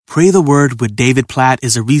Pray the Word with David Platt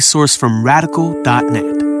is a resource from radical.net.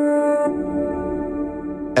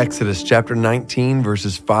 Exodus chapter 19,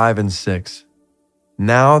 verses 5 and 6.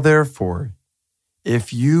 Now therefore,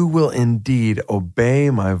 if you will indeed obey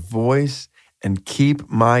my voice and keep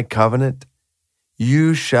my covenant,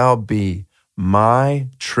 you shall be my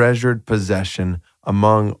treasured possession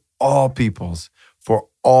among all peoples, for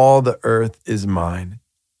all the earth is mine.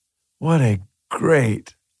 What a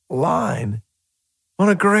great line. What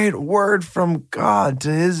a great word from God to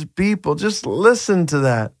his people. Just listen to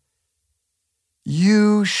that.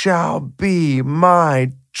 You shall be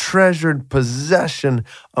my treasured possession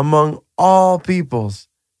among all peoples.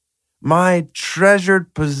 My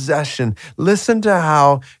treasured possession. Listen to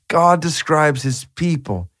how God describes his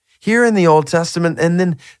people here in the Old Testament, and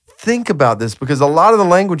then think about this, because a lot of the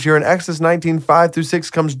language here in Exodus 19, 5 through 6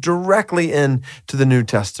 comes directly into the New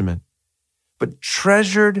Testament. But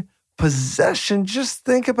treasured possession, just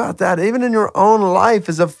think about that. Even in your own life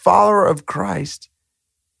as a follower of Christ,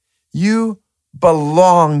 you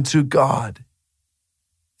belong to God.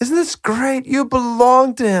 Isn't this great? You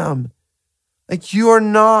belong to him. Like, you are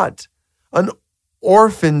not an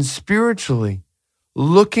orphan spiritually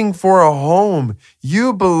looking for a home.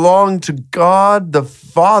 You belong to God the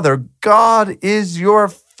Father. God is your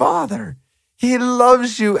Father. He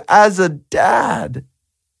loves you as a dad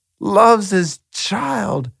loves his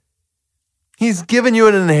child. He's given you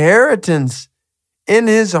an inheritance in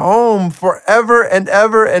his home forever and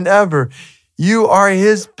ever and ever. You are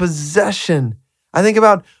his possession. I think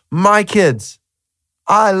about my kids.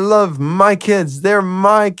 I love my kids. They're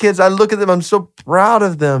my kids. I look at them. I'm so proud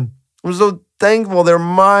of them. I'm so thankful they're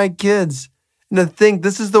my kids. And to think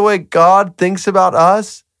this is the way God thinks about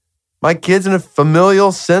us. My kids in a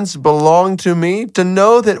familial sense belong to me. To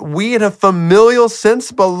know that we in a familial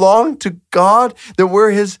sense belong to God, that we're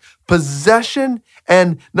his possession,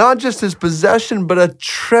 and not just his possession, but a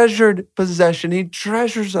treasured possession. He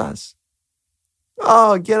treasures us.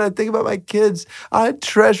 Oh, again, I think about my kids. I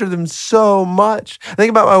treasure them so much. I think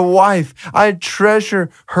about my wife. I treasure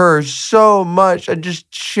her so much. I just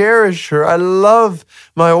cherish her. I love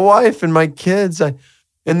my wife and my kids.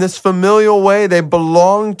 In this familial way, they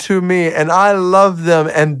belong to me, and I love them.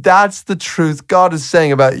 And that's the truth God is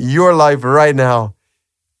saying about your life right now.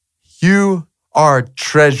 You are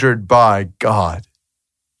treasured by God.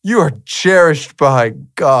 You are cherished by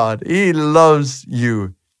God. He loves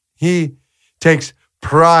you. He takes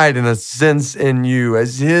pride in a sense in you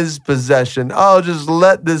as his possession. Oh, just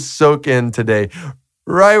let this soak in today.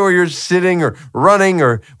 Right where you're sitting or running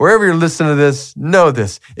or wherever you're listening to this, know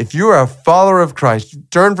this. If you are a follower of Christ,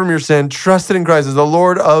 turn from your sin, trusted in Christ as the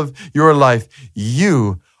Lord of your life,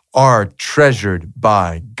 you are treasured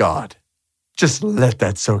by God. Just let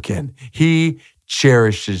that soak in. He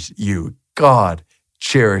cherishes you. God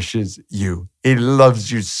cherishes you. He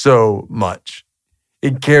loves you so much.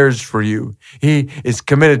 He cares for you. He is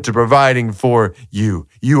committed to providing for you.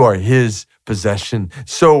 You are his possession.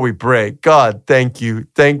 So we pray, God, thank you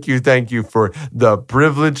for the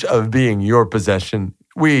privilege of being your possession.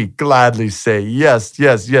 We gladly say,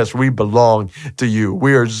 yes, we belong to you.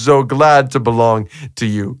 We are so glad to belong to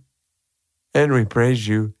you. And we praise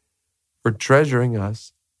you for treasuring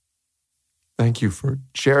us. Thank you for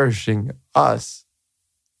cherishing us.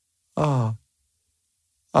 I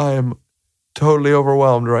am totally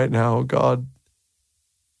overwhelmed right now, God,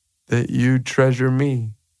 that you treasure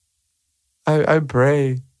me. I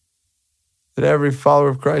pray that every follower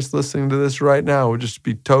of Christ listening to this right now would just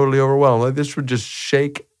be totally overwhelmed. Like this would just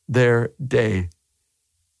shake their day.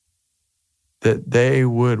 That they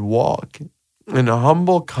would walk in a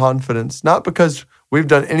humble confidence, not because we've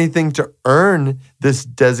done anything to earn this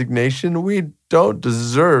designation. We don't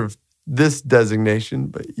deserve this designation,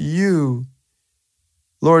 but you,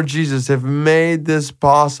 Lord Jesus, have made this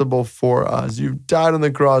possible for us. You've died on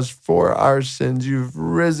the cross for our sins. You've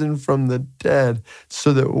risen from the dead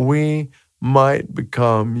so that we might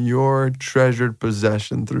become your treasured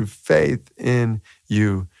possession through faith in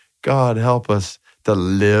you. God, help us to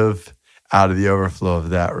live out of the overflow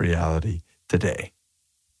of that reality today.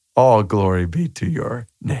 All glory be to your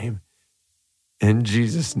name. In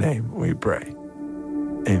Jesus' name we pray.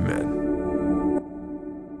 Amen.